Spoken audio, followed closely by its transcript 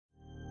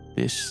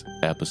This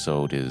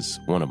episode is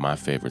one of my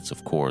favorites,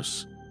 of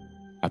course.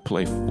 I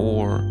play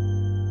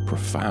 4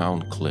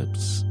 profound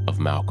clips of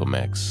Malcolm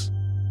X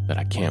that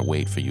I can't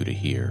wait for you to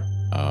hear.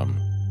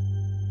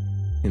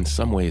 In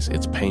some ways,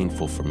 it's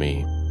painful for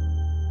me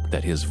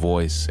that his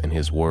voice and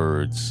his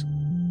words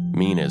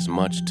mean as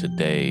much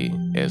today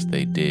as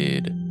they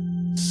did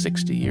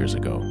 60 years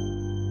ago.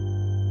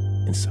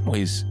 In some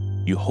ways,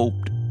 you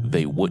hoped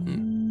they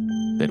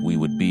wouldn't, that we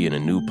would be in a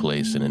new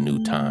place in a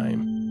new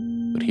time.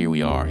 But here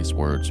we are. His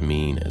words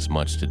mean as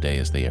much today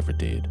as they ever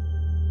did.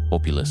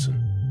 Hope you listen.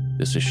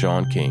 This is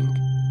Sean King,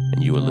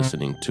 and you are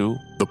listening to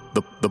The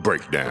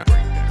Breakdown.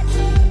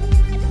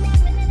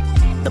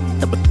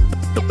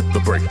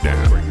 The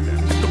Breakdown.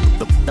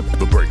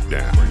 The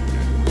Breakdown.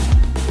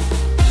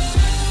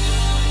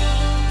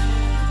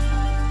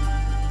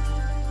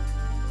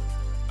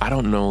 I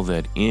don't know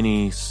that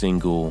any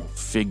single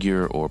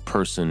figure or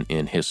person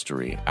in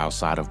history,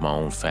 outside of my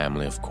own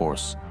family, of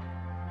course,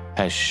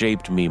 has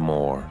shaped me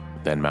more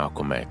than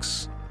Malcolm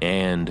X.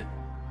 And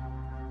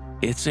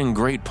it's in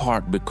great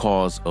part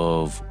because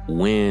of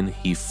when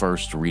he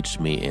first reached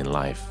me in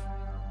life.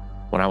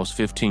 When I was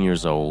 15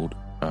 years old,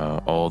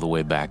 all the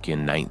way back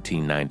in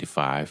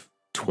 1995,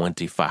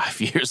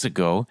 25 years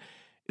ago,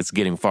 it's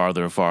getting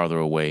farther and farther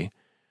away.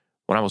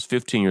 When I was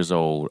 15 years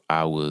old,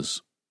 I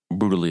was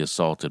brutally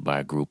assaulted by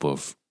a group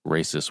of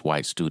racist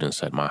white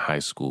students at my high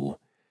school.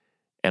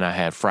 And I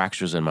had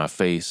fractures in my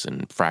face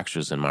and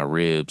fractures in my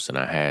ribs, and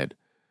I had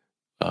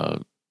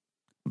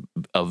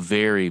a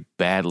very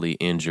badly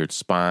injured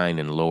spine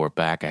and lower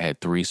back. I had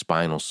 3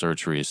 spinal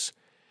surgeries,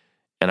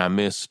 and I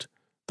missed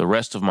the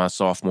rest of my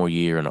sophomore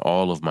year and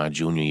all of my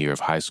junior year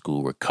of high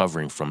school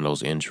recovering from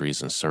those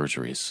injuries and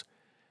surgeries.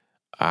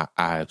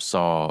 I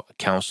saw a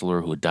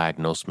counselor who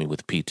diagnosed me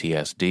with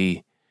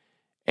PTSD,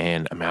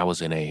 and I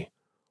was in a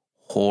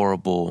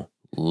horrible,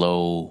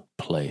 low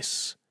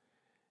place.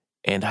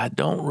 And I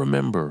don't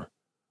remember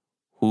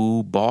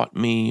who bought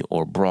me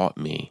or brought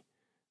me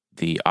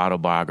the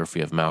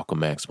autobiography of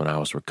Malcolm X when I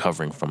was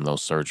recovering from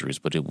those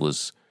surgeries, but it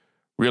was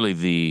really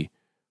the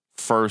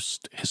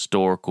first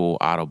historical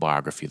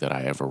autobiography that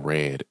I ever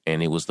read,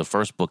 and it was the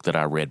first book that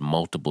I read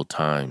multiple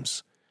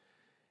times.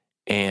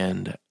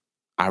 And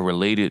I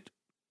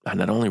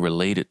not only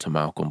related to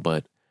Malcolm,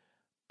 but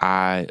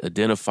I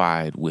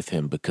identified with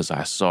him because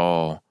I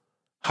saw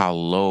how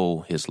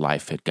low his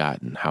life had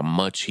gotten, how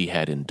much he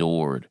had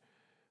endured,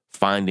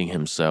 finding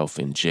himself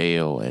in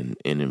jail and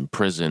in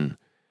prison,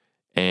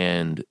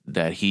 and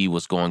that he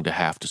was going to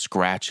have to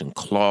scratch and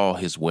claw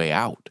his way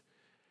out.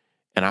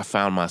 And I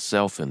found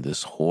myself in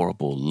this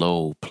horrible,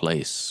 low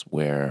place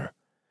where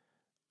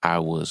I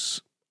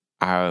was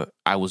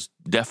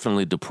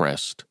definitely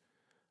depressed.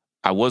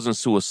 I wasn't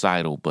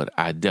suicidal, but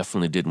I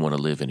definitely didn't want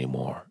to live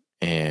anymore.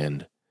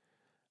 And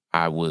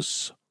I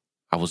was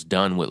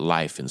done with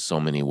life in so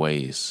many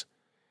ways.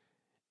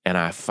 And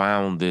I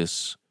found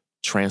this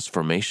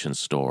transformation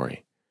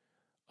story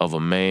of a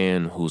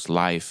man whose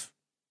life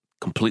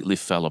completely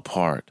fell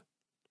apart,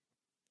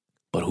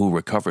 but who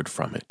recovered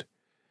from it.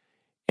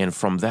 And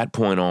from that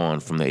point on,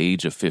 from the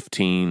age of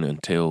 15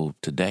 until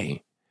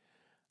today,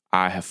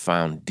 I have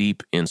found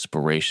deep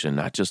inspiration,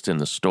 not just in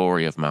the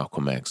story of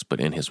Malcolm X,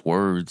 but in his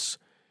words,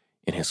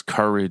 in his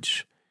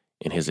courage,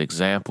 in his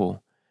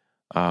example.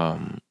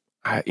 I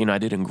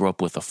didn't grow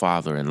up with a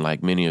father, and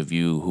like many of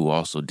you who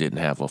also didn't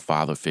have a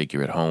father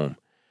figure at home,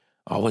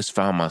 I always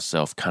found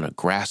myself kind of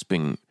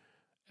grasping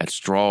at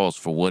straws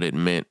for what it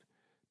meant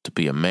to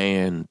be a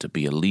man, to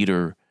be a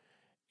leader.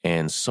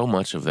 And so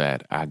much of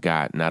that I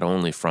got not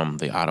only from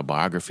the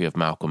autobiography of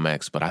Malcolm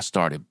X, but I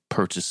started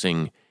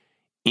purchasing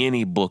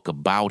any book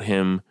about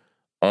him,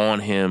 on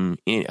him.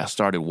 I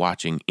started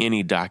watching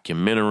any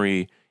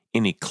documentary,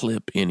 any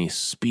clip, any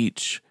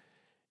speech.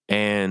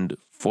 And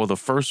for the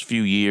first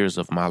few years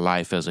of my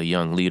life as a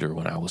young leader,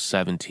 when I was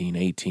 17,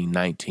 18,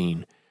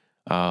 19,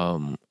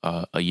 a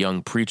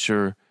young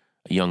preacher,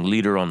 a young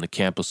leader on the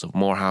campus of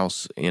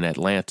Morehouse in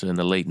Atlanta in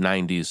the late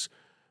 90s,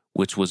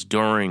 which was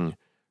during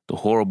the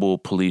horrible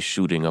police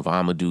shooting of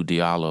Amadou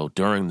Diallo,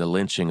 during the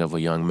lynching of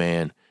a young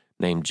man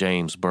named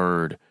James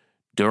Byrd,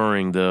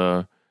 during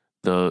the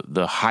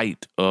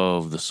height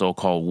of the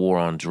so-called war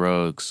on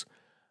drugs.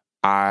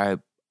 I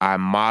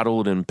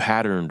modeled and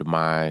patterned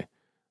my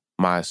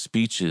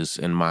speeches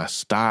and my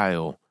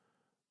style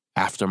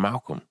after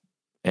Malcolm.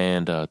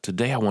 And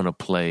today I want to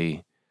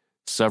play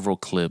several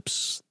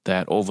clips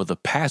that over the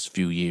past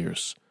few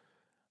years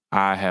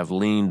I have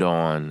leaned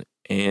on,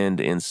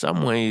 and in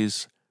some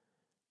ways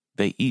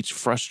they each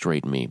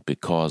frustrate me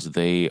because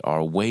they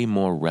are way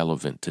more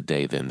relevant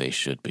today than they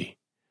should be.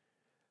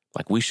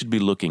 Like, we should be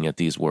looking at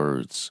these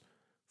words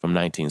from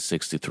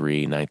 1963,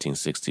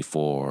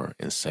 1964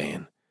 and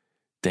saying,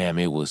 damn,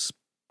 it was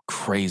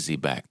crazy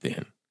back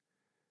then.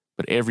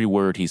 But every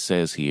word he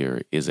says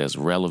here is as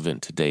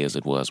relevant today as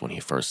it was when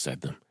he first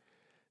said them.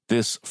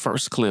 This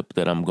first clip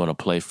that I'm going to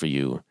play for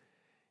you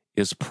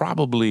is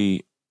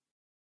probably,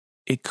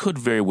 it could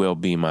very well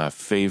be my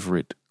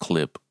favorite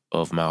clip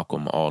of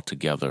Malcolm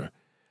altogether.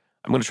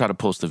 I'm going to try to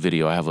post the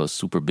video. I have a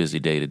super busy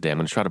day today. I'm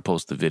going to try to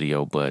post the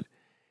video, but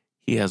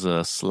he has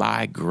a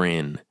sly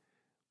grin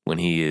when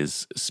he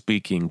is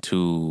speaking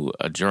to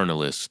a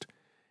journalist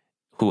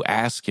who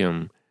asked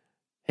him,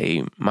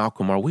 hey,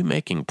 Malcolm, are we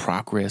making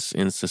progress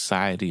in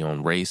society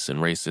on race and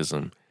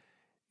racism?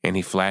 And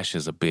he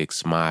flashes a big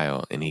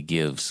smile and he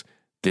gives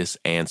this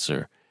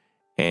answer.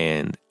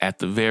 And at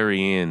the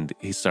very end,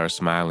 he starts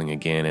smiling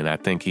again. And I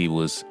think he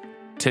was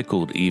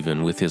tickled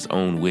even with his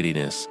own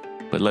wittiness.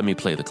 But let me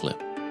play the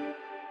clip.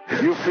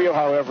 You feel,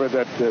 however,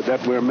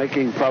 that we're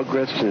making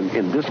progress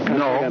in this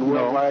country and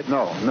worldwide?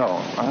 No.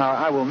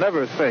 I will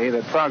never say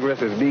that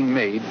progress is being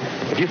made.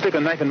 If you stick a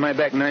knife in my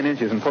back 9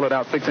 inches and pull it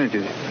out 6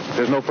 inches,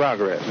 there's no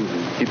progress.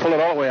 You pull it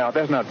all the way out,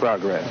 that's not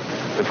progress.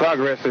 The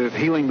progress is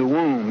healing the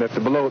wound that the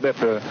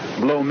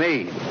blow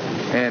made.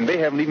 And they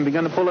haven't even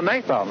begun to pull a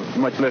knife out,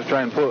 much less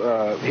try and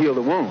heal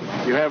the wound.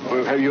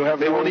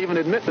 They won't even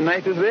admit the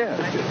knife is there.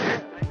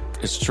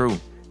 It's true.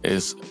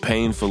 It's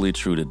painfully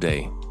true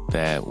today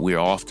that we're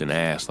often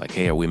asked, like,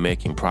 hey, are we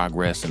making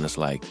progress? And it's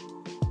like,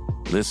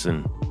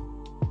 listen,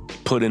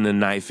 putting the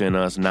knife in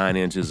us 9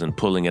 inches and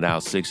pulling it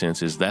out 6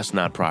 inches, that's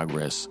not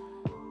progress.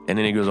 And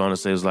then he goes on to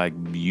say, it's like,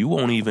 you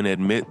won't even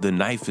admit the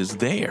knife is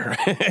there.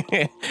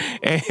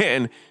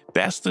 And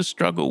that's the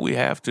struggle we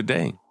have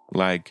today.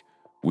 Like,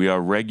 we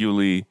are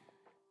regularly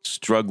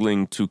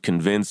struggling to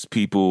convince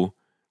people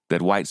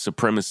that white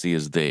supremacy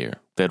is there,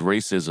 that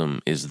racism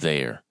is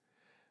there.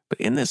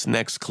 But in this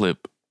next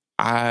clip,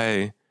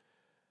 I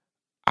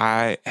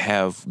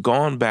have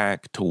gone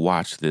back to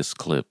watch this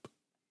clip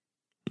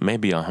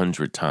maybe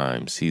 100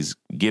 times. He's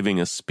giving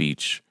a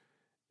speech,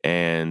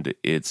 and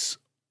it's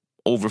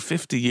over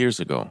 50 years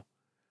ago.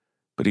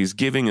 But he's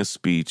giving a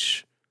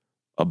speech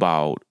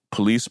about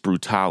police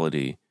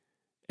brutality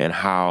and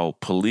how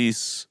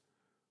police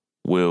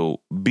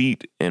will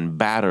beat and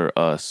batter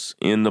us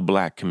in the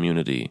black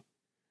community,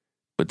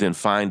 but then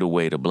find a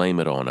way to blame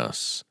it on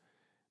us.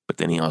 But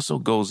then he also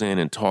goes in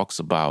and talks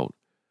about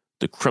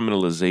the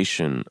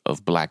criminalization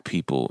of black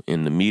people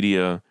in the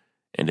media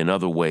and in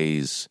other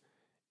ways.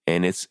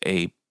 And it's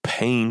a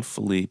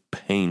painfully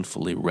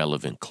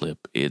relevant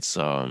clip. It's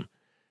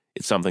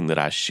something that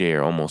I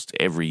share almost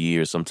every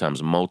year,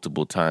 sometimes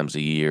multiple times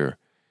a year.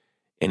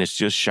 And it's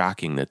just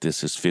shocking that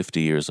this is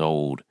 50 years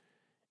old.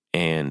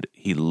 And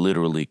he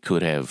literally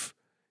could have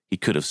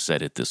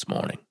said it this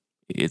morning.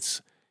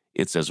 It's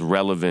as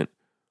relevant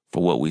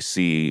for what we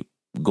see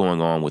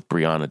going on with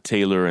Breonna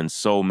Taylor and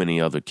so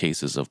many other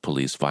cases of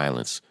police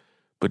violence.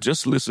 But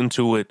just listen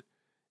to it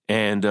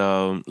and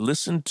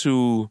listen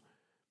to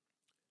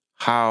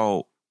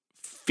how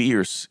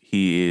fierce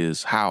he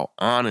is, how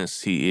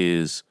honest he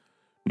is.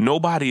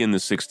 Nobody in the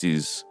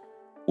 60s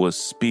was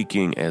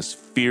speaking as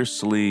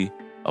fiercely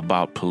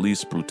about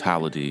police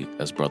brutality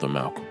as Brother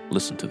Malcolm.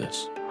 Listen to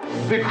this.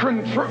 The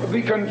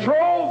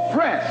controlled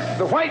press,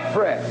 the white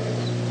press,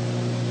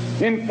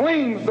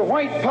 inflames the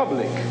white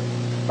public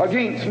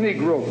against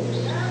Negroes.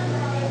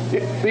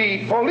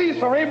 The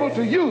police are able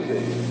to use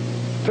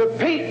it to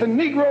paint the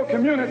Negro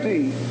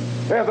community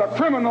as a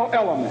criminal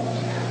element.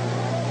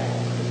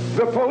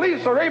 The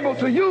police are able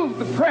to use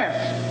the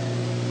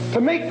press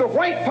to make the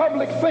white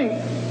public think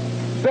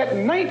that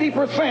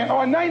 90%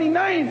 or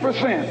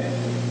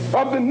 99%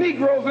 of the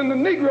Negroes in the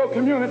Negro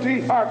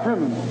community are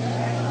criminals.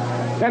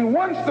 And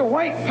once the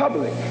white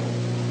public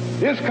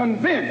is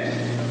convinced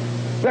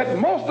that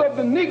most of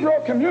the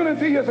Negro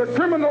community is a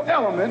criminal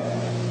element,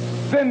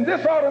 then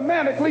this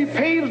automatically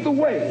paves the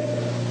way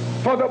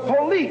for the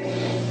police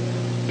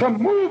to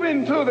move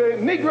into the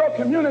Negro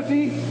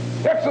community,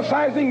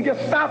 exercising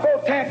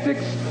Gestapo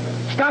tactics,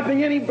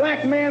 stopping any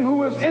black man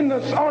who is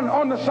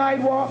on the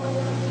sidewalk,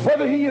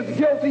 whether he is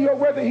guilty or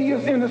whether he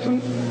is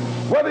innocent,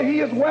 whether he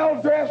is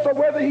well-dressed or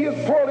whether he is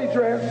poorly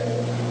dressed,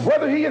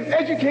 whether he is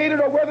educated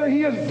or whether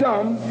he is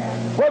dumb,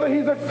 whether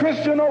he's a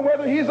Christian or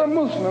whether he's a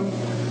Muslim.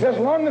 As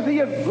long as he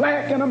is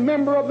black and a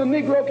member of the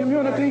Negro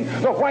community,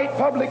 the white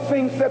public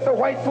thinks that the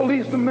white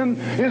policeman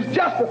is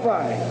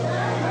justified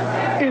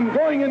in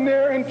going in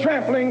there and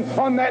trampling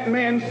on that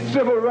man's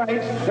civil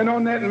rights and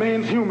on that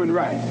man's human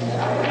rights.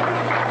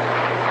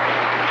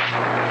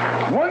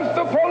 Once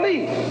the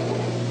police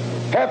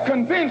have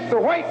convinced the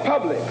white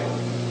public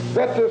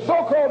that the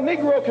so-called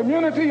Negro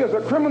community is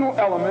a criminal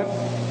element,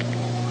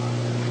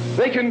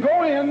 they can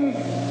go in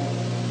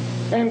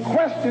and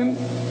question,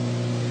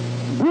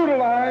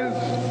 brutalize,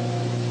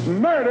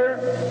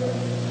 murder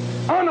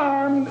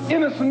unarmed,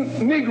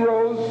 innocent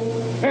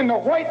Negroes, and the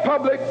white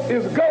public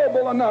is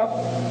gullible enough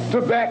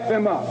to back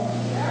them up.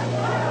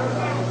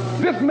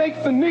 This makes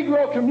the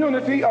Negro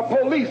community a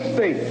police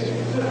state.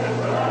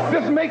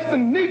 This makes the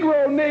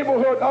Negro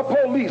neighborhood a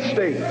police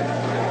state.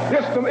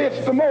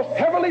 It's the most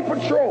heavily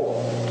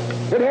patrolled.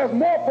 It has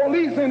more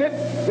police in it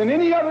than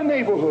any other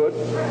neighborhood,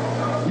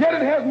 yet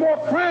it has more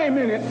crime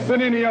in it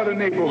than any other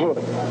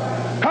neighborhood.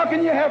 How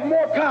can you have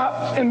more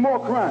cops and more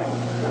crime?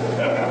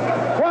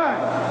 Why?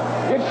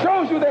 It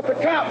shows you that the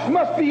cops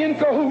must be in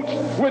cahoots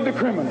with the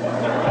criminals.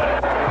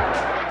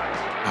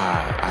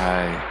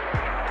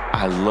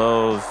 I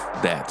love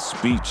that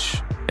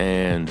speech,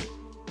 And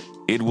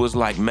it was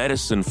like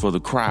medicine for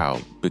the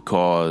crowd,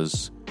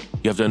 because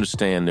you have to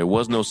understand there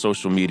was no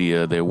social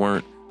media. There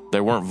weren't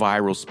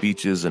viral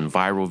speeches and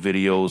viral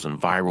videos and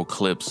viral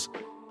clips.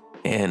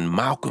 And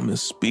Malcolm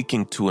is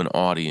speaking to an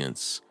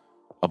audience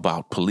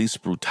about police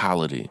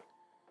brutality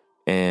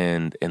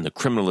and the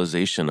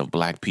criminalization of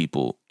Black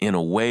people in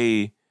a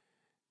way,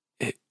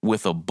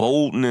 with a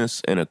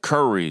boldness and a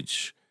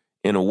courage,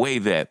 in a way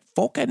that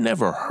folk had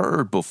never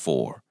heard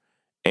before.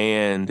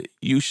 And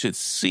you should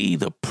see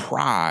the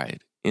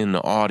pride in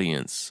the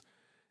audience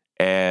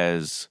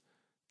as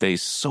they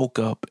soak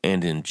up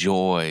and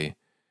enjoy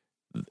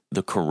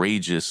the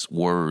courageous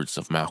words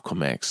of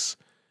Malcolm X.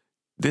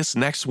 This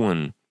next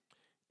one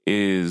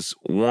is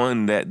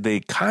one that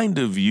they kind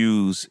of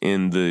use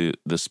in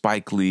the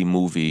Spike Lee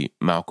movie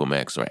Malcolm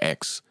X, or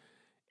X.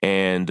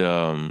 And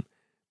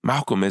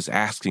Malcolm is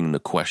asking the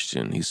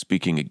question. He's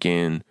speaking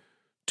again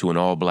to an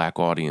all-Black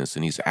audience,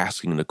 and he's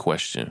asking the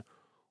question,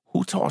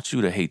 who taught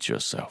you to hate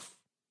yourself?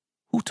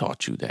 Who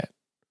taught you that?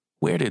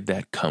 Where did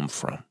that come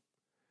from?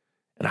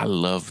 And I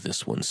love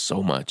this one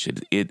so much.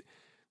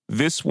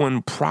 This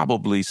one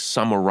probably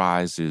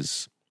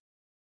summarizes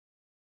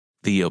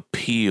the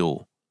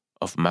appeal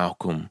of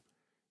Malcolm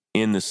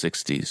in the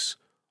 60s,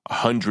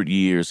 100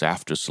 years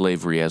after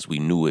slavery as we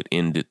knew it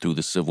ended through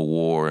the Civil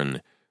War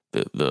and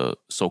the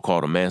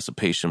so-called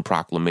Emancipation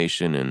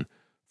Proclamation and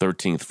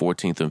 13th,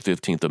 14th, and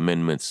 15th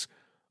Amendments.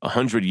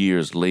 100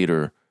 years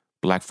later,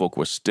 Black folk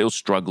were still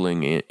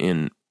struggling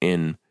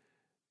in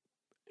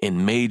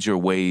major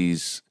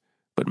ways,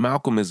 but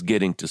Malcolm is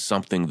getting to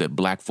something that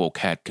Black folk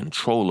had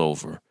control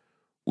over,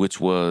 which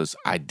was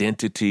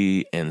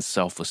identity and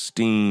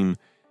self-esteem.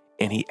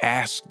 And he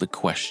asked the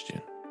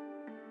question,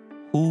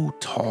 who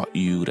taught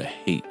you to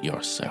hate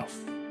yourself?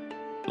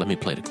 Let me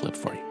play the clip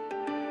for you.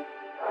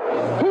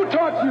 Who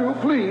taught you,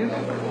 please,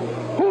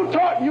 who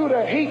taught you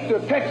to hate the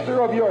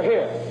texture of your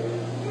hair?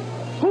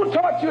 Who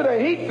taught you to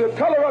hate the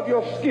color of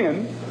your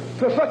skin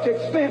to such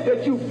extent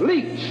that you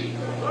bleach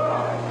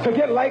to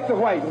get like the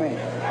white man?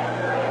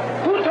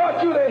 Who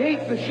taught you to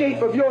hate the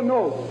shape of your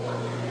nose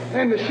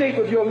and the shape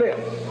of your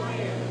lips?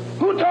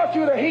 Who taught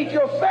you to hate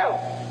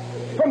yourself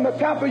from the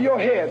top of your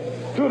head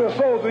to the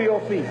soles of your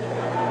feet?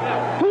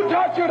 Who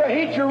taught you to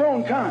hate your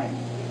own kind?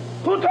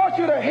 Who taught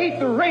you to hate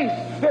the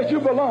race that you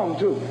belong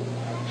to?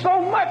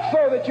 So much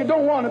so that you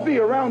don't want to be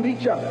around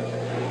each other.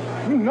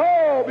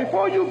 No,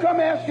 before you come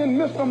asking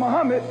Mr.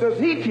 Muhammad, does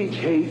he teach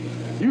hate?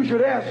 You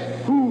should ask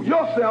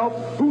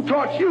yourself, who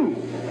taught you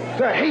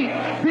to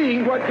hate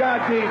being what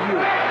God gave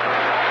you?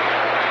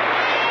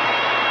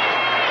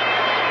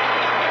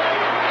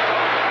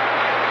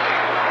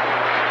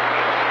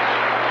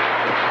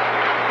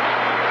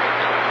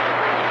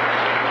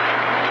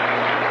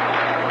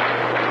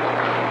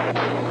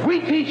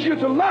 Teach you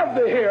to love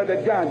the hair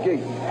that God gave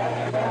you.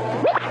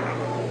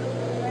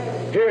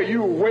 Here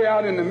you way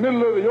out in the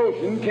middle of the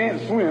ocean,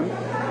 can't swim,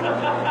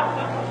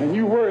 and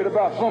you worried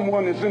about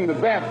someone that's in the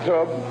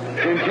bathtub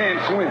and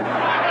can't swim.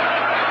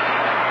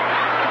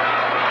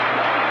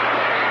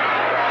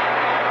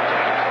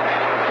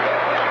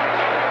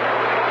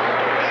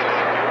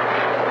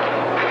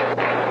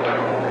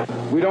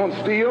 We don't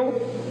steal,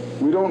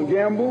 we don't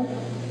gamble,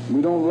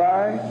 we don't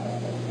lie,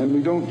 and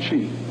we don't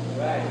cheat.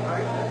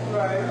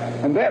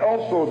 And that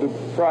also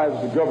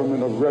deprives the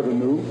government of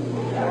revenue,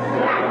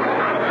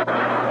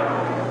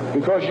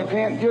 because you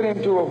can't get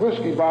into a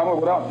whiskey bottle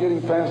without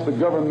getting past the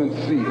government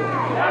seal.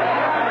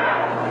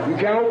 You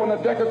can't open a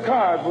deck of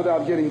cards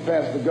without getting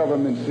past the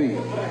government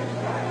seal.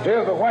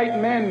 There's a white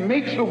man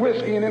makes the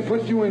whiskey and then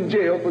puts you in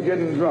jail for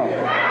getting drunk.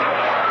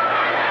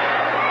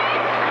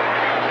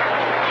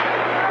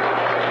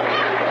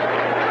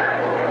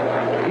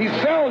 He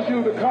sells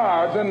you the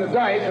cards and the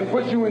dice and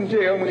puts you in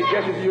jail when he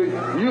catches you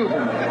using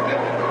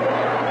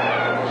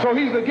them. So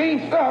he's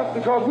against us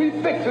because we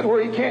fix it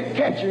where he can't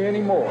catch you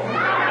anymore.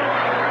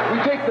 We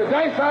take the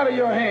dice out of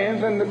your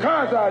hands and the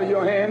cards out of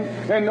your hand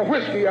and the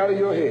whiskey out of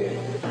your head.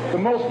 The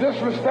most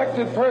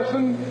disrespected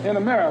person in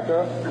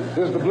America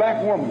is the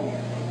black woman.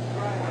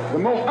 The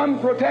most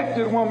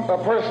unprotected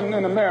person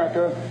in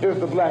America is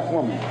the black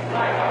woman.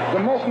 The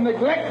most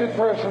neglected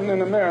person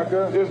in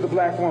America is the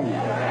black woman.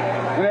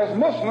 And as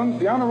Muslims,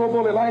 the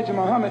Honorable Elijah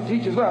Muhammad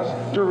teaches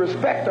us to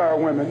respect our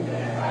women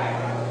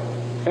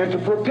and to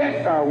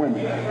protect our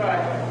women.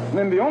 And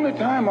then the only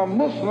time a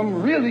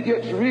Muslim really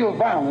gets real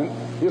violent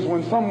is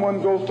when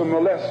someone goes to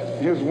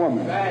molest his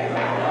woman.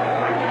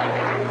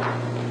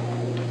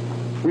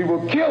 We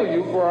will kill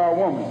you for our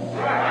woman.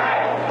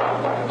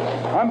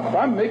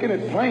 I'm making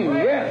it plain,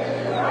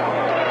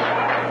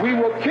 yes. We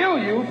will kill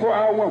you for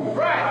our woman.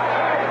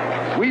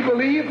 We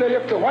believe that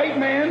if the white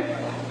man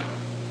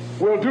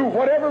will do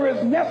whatever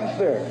is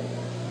necessary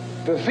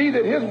to see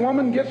that his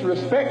woman gets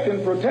respect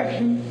and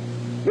protection,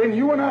 then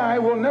you and I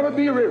will never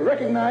be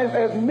recognized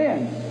as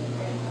men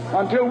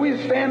until we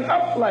stand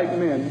up like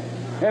men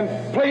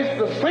and place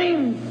the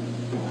same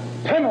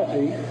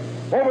penalty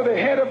over the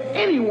head of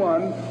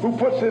anyone who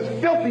puts his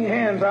filthy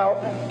hands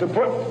out to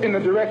put in the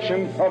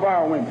direction of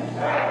our women.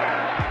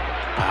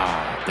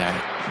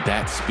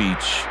 that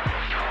speech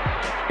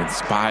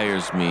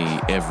inspires me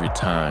every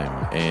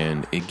time,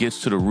 and it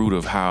gets to the root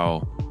of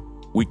how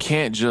we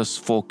can't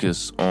just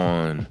focus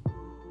on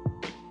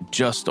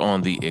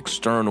the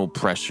external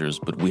pressures,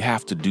 but we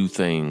have to do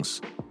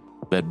things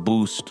that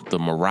boost the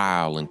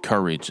morale and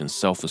courage and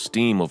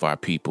self-esteem of our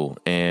people.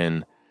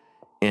 And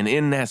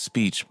in that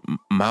speech,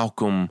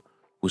 Malcolm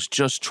was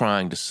just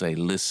trying to say,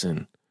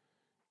 listen,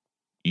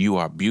 you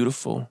are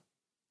beautiful,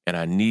 and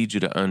I need you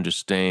to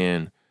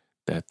understand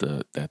that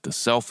the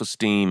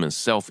self-esteem and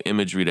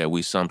self-imagery that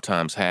we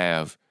sometimes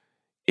have,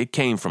 it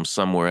came from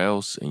somewhere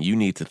else, and you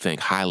need to think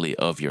highly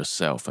of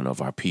yourself and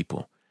of our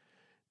people.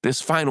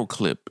 This final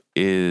clip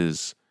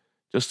is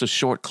just a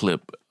short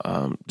clip,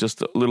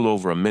 just a little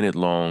over a minute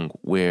long,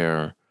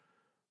 where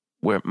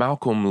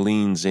Malcolm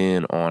leans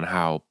in on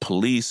how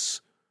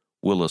police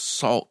will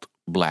assault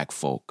black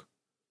folk,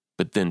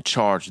 but then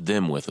charge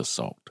them with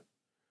assault.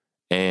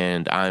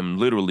 And I'm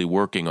literally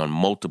working on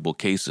multiple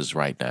cases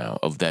right now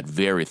of that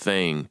very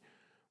thing,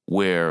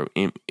 where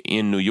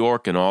in New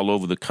York and all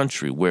over the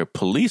country, where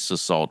police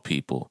assault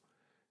people,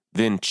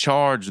 then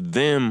charge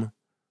their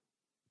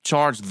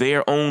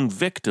own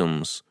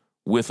victims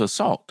with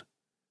assault.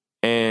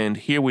 And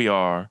here we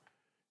are.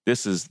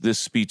 This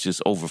speech is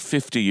over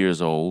 50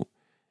 years old,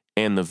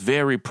 and the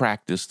very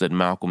practice that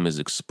Malcolm is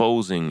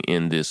exposing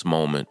in this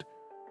moment,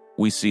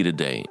 we see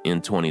today in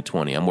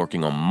 2020. I'm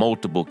working on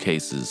multiple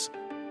cases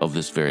of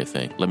this very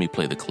thing. Let me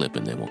play the clip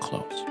and then we'll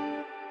close.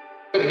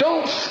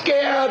 Don't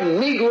scare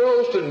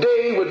Negroes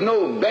today with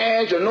no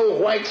badge or no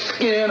white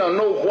skin or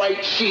no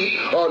white sheet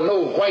or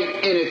no white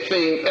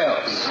anything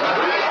else.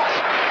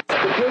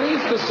 The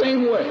police the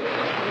same way.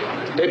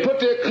 They put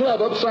their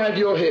club upside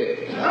your head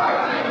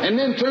and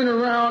then turn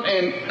around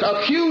and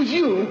accuse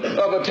you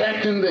of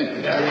attacking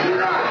them.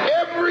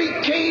 Every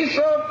case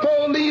of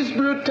police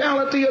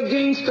brutality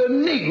against a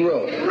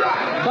Negro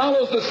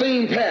follows the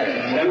same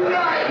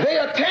pattern. They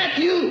attack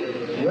you,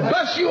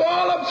 bust you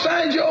all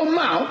upside your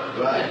mouth,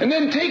 and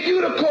then take you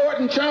to court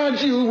and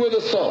charge you with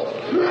assault.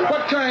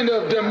 What kind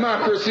of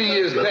democracy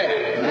is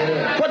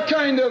that? What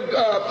kind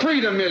of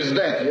freedom is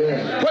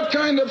that? What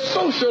kind of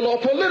social or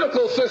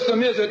political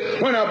system is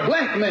it when a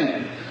black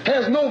man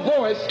has no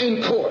voice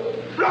in court,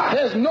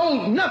 has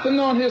nothing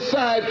on his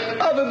side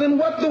other than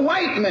what the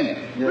white man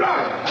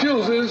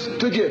chooses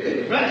to give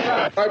him?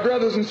 My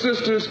brothers and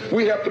sisters,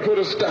 we have to put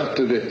a stop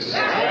to this.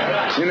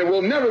 And it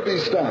will never be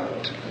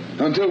stopped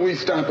until we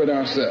stop it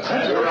ourselves.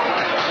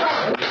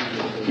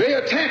 They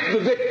attack the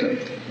victim,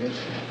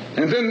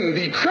 and then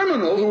the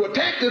criminal who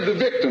attacked the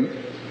victim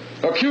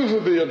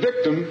accuses the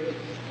victim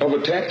of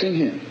attacking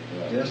him.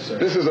 Yes, sir.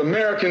 This is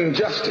American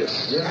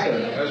justice. Yes,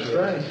 sir. That's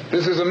right.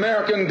 This is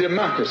American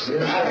democracy.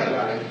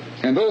 Yes,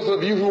 and those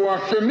of you who are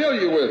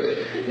familiar with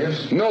it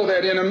yes, know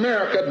that in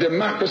America,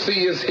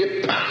 democracy is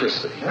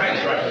hypocrisy.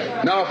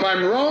 Right. Now, if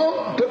I'm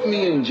wrong, put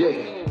me in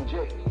jail.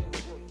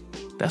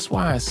 That's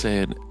why I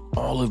said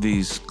all of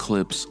these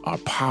clips are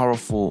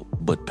powerful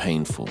but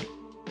painful,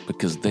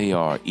 because they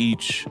are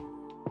each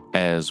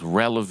as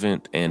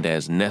relevant and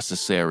as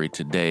necessary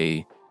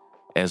today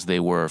as they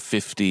were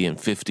 50 and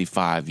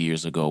 55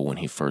 years ago when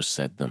he first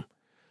said them.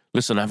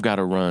 Listen, I've got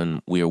to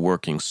run. We are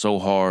working so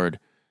hard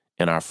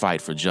in our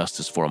fight for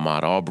justice for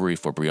Ahmaud Arbery,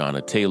 for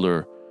Breonna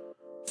Taylor,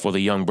 for the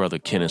young brother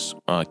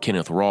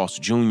Kenneth Ross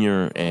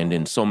Jr., and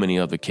in so many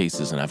other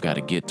cases, and I've got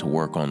to get to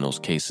work on those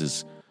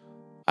cases.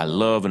 I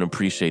love and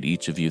appreciate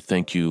each of you.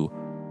 Thank you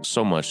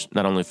so much,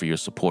 not only for your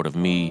support of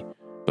me,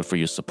 but for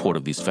your support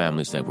of these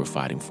families that we're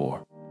fighting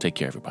for. Take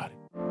care, everybody.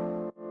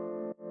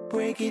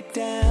 Break it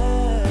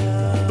down.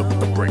 The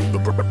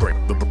breakdown.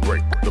 The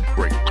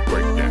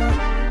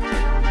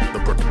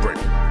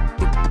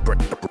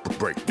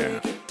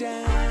breakdown.